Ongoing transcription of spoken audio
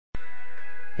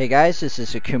Hey guys, this is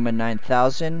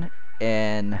akuma9000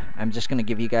 and I'm just going to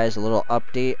give you guys a little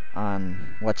update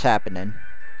on what's happening.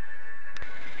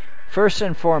 First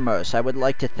and foremost, I would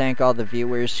like to thank all the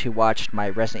viewers who watched my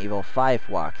Resident Evil 5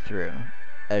 walkthrough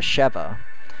as Sheva.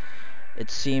 It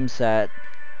seems that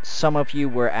some of you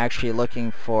were actually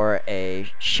looking for a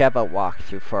Sheva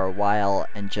walkthrough for a while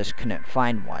and just couldn't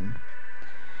find one.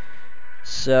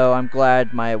 So I'm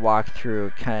glad my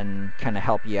walkthrough can kind of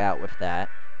help you out with that.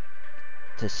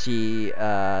 To see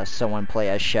someone play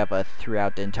as Sheva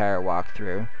throughout the entire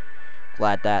walkthrough.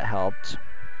 Glad that helped.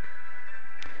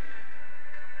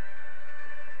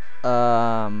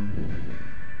 I'm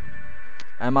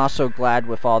also glad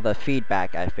with all the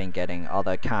feedback I've been getting, all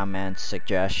the comments,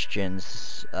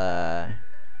 suggestions that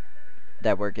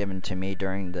were given to me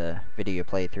during the video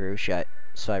playthrough,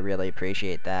 so I really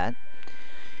appreciate that.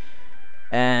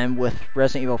 And with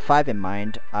Resident Evil 5 in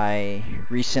mind, I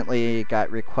recently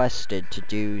got requested to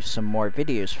do some more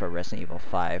videos for Resident Evil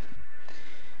 5.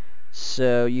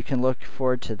 So you can look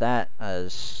forward to that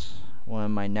as one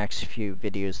of my next few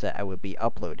videos that I will be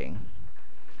uploading.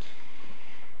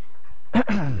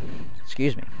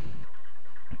 Excuse me.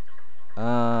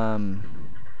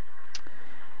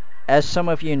 As some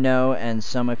of you know, and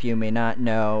some of you may not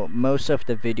know, most of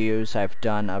the videos I've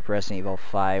done of Resident Evil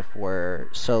 5 were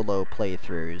solo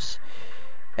playthroughs.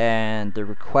 And the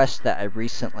request that I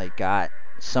recently got,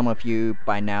 some of you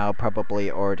by now probably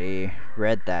already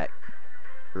read that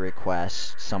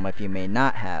request, some of you may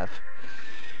not have.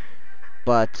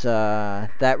 But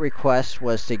that request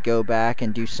was to go back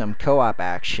and do some co-op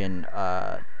action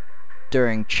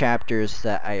during chapters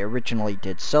that I originally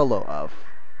did solo of,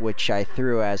 which I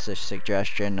threw as a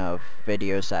suggestion of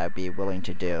videos that I'd be willing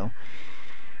to do.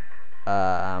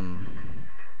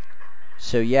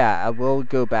 So yeah, I will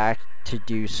go back to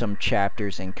do some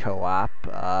chapters in co-op.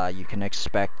 You can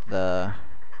expect the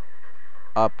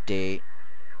update.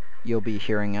 You'll be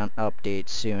hearing an update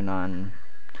soon on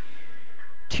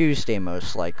Tuesday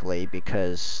most likely,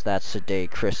 because that's the day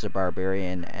Chris the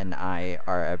Barbarian and I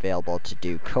are available to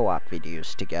do co-op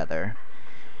videos together.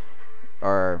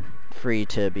 Or free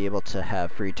to be able to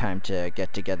have free time to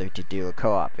get together to do a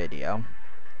co-op video.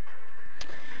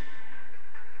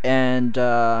 And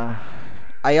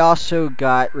I also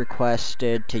got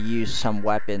requested to use some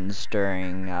weapons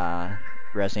during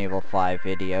Resident Evil 5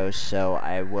 videos, so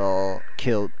I will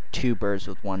kill two birds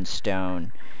with one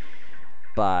stone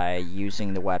by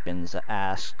using the weapons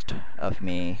asked of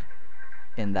me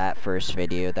in that first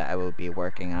video that I will be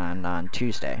working on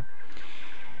Tuesday.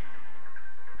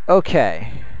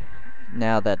 Okay,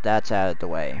 now that that's out of the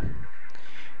way.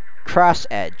 Cross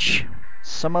Edge.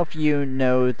 Some of you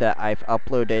know that I've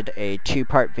uploaded a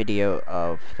two-part video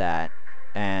of that,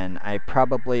 and I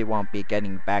probably won't be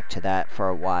getting back to that for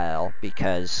a while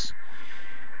because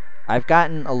I've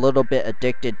gotten a little bit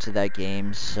addicted to that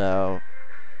game,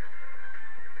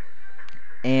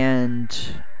 and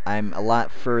I'm a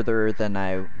lot further than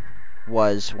I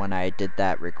was when I did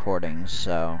that recording,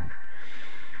 so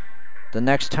the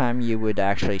next time you would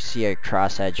actually see a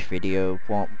Cross Edge video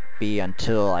won't be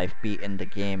until I've beaten the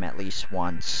game at least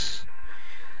once.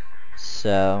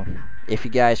 So if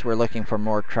you guys were looking for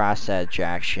more Cross Edge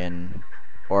action,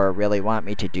 or really want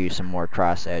me to do some more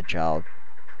Cross Edge, I'll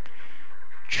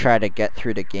try to get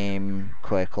through the game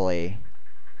quickly,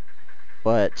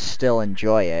 but still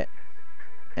enjoy it.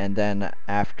 And then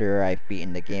after I've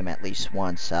beaten the game at least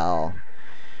once, I'll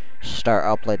start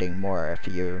uploading more if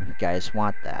you guys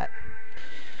want that.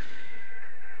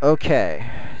 Okay,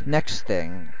 next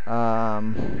thing,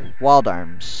 walled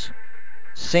arms.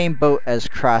 Same boat as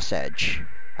Cross Edge.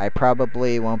 I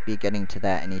probably won't be getting to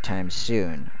that anytime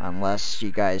soon, unless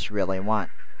you guys really want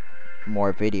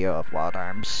more video of walled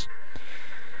arms.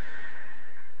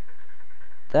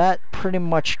 That pretty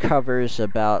much covers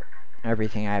about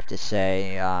everything I have to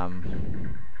say. I'll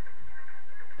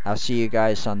see you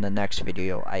guys on the next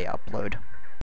video I upload.